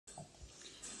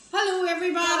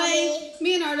everybody,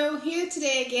 me and Arlo here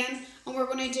today again, and we're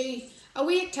going to do a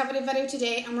wee activity video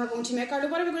today, and we're going to make, Arlo,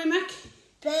 what are we going to make?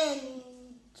 Bench.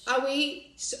 A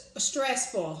wee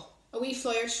stress ball, a wee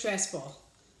flyer stress ball.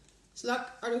 So look,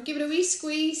 Arlo, give it a wee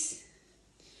squeeze.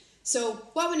 So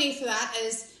what we need for that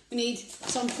is we need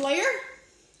some flyer,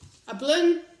 a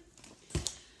balloon,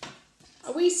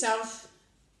 a wee sieve,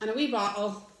 and a wee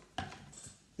bottle,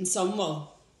 and some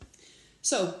wool.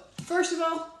 So first of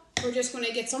all, we're just going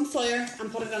to get some flyer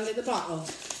and put it under the bottle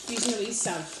using a wee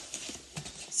sieve.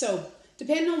 So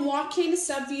depending on what kind of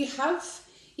sieve you have,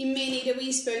 you may need a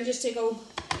wee spoon just to go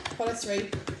put it through.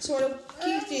 Sort of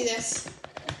keep do this.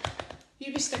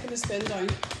 You be sticking the spoon down.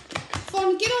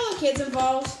 Fun, get all the kids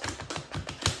involved,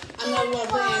 and they'll love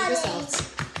the end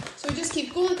results. So we just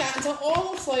keep going down until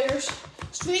all the flyers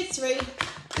straight through.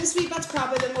 This wee bit's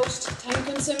probably the most time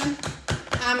consuming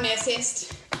and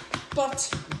messiest,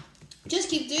 but just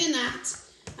keep doing that,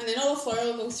 and then all the flyer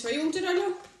will go through, won't it,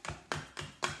 Arlo?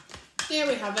 There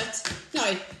we have it.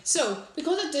 Now, so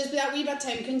because it does be that wee bit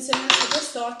time consuming, I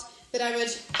just thought that I would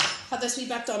have this wee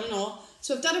bit done and all.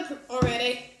 So I've done it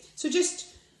already. So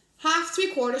just half,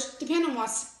 3/4, depending on what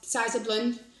size of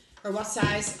balloon or what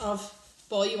size of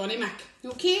ball you want to make.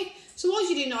 Okay? So what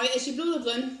you do now is you blow the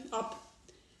balloon up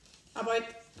about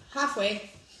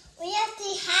halfway. We have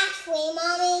to halfway,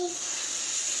 Mommy.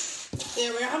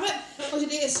 There we have it. What you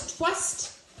do is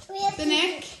twist the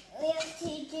neck, We have to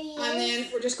do this. and then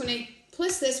we're just going to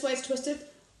place this while it's twisted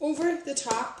over the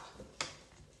top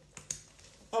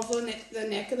of the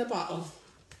neck of the bottle.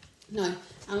 Now,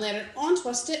 and let it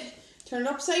untwist it, turn it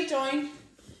upside down,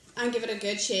 and give it a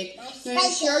good shake. Now,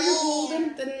 ensure you're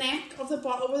holding the neck of the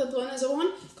bottle where the balloon is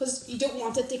on, because you don't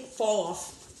want it to fall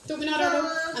off. Don't be not Arlo,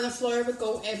 and the flyer would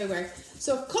go everywhere.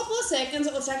 So a couple of seconds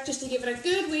it will take just to give it a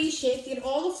good wee shake to get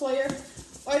all the flyer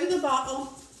out of the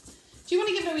bottle. Do you want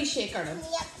to give it a wee shake, Arlo?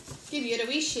 Yep. Give it a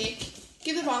wee shake.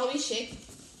 Give the bottle a wee shake.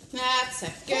 That's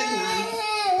it. Good man.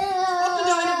 Up and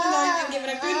down, and give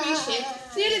it a good wee shake.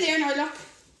 It's nearly there now, look.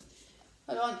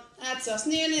 Hold on. That's us.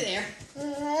 Nearly there.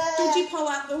 Don't you pull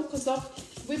that though, because look,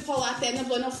 if we pull that then the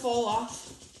balloon will fall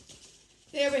off.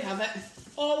 There we have it.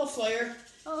 All the flyer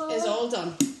is all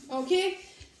done. Okay?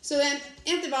 So then,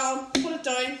 empty the bottle, put it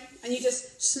down, and you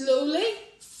just slowly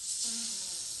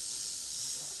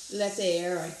let the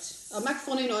air out. I'll make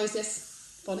funny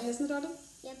noises. Funny, isn't it, Adam?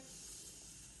 Yep.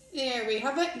 There we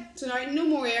have it. So now, no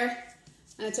more air,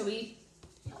 and it's a wee.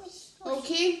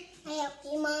 Okay? I help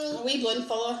you, Mommy. A wee balloon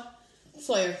full of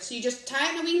flyer. So you just tie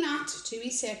it in a wee knot, 2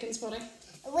 wee seconds, buddy.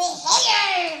 We're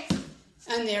here.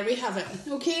 And there we have it.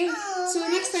 Okay? So the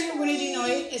next thing we're going to do now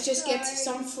is just get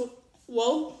some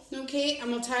wool, okay,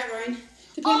 and we'll tie it around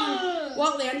depending on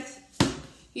what length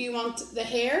you want the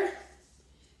hair.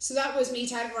 So that was me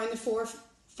tied it around the 4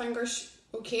 fingers,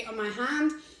 okay, on my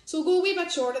hand. So we'll go a wee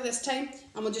bit shorter this time,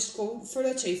 and we'll just go for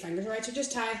the 2 fingers, right? So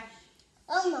just tie,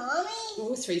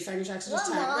 Mommy. 3 fingers actually,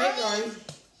 just tie it right round.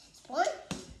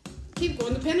 What? Keep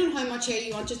going, depending on how much hair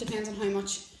you want, just depends on how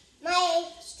much My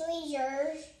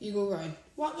tweezers. you go round.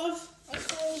 What, love? My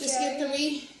tweezers. Just get the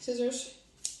wee scissors,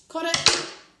 cut it.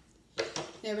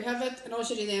 There we have it, and all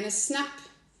you do then is snap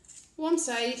one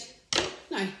side.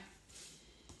 Now,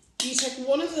 you take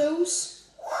one of those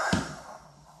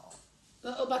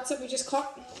little bits that we just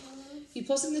cut, you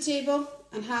place it on the table,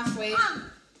 and halfway,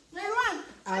 My one.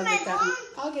 I'll get that.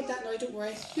 I'll get that now, don't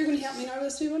worry. You're going to help me now with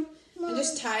this wee one, and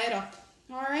just tie it up.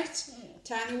 Alright?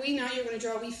 Tie it a wee now, you're going to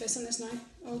draw a wee fist on this now.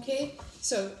 Okay?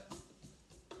 So,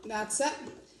 that's it.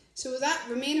 So with that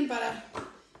remaining bit of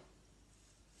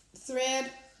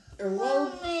thread or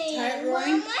wool, tie it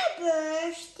around.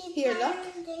 Here,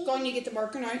 look. Go on, you get the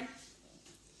marker now.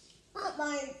 What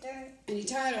marker? And you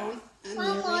tie it on, and What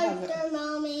there we have it. marker,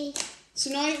 Mommy? So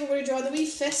now we're going to draw the wee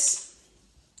fist.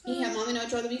 You help Mommy now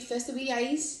draw the wee fist, the wee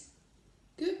eyes.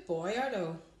 Good boy,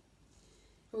 Arlo.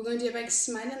 We're going to do a big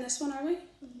smile on this one, are we?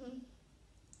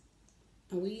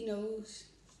 A wee nose.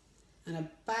 And a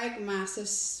big, massive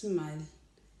smile.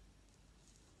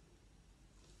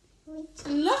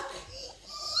 Look!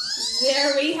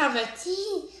 There we have it.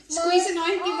 Squeeze it now.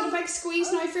 Give it a big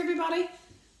squeeze now for everybody.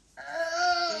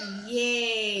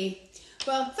 Yay.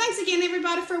 Well, thanks again,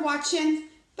 everybody, for watching.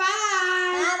 Bye.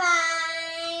 Bye-bye.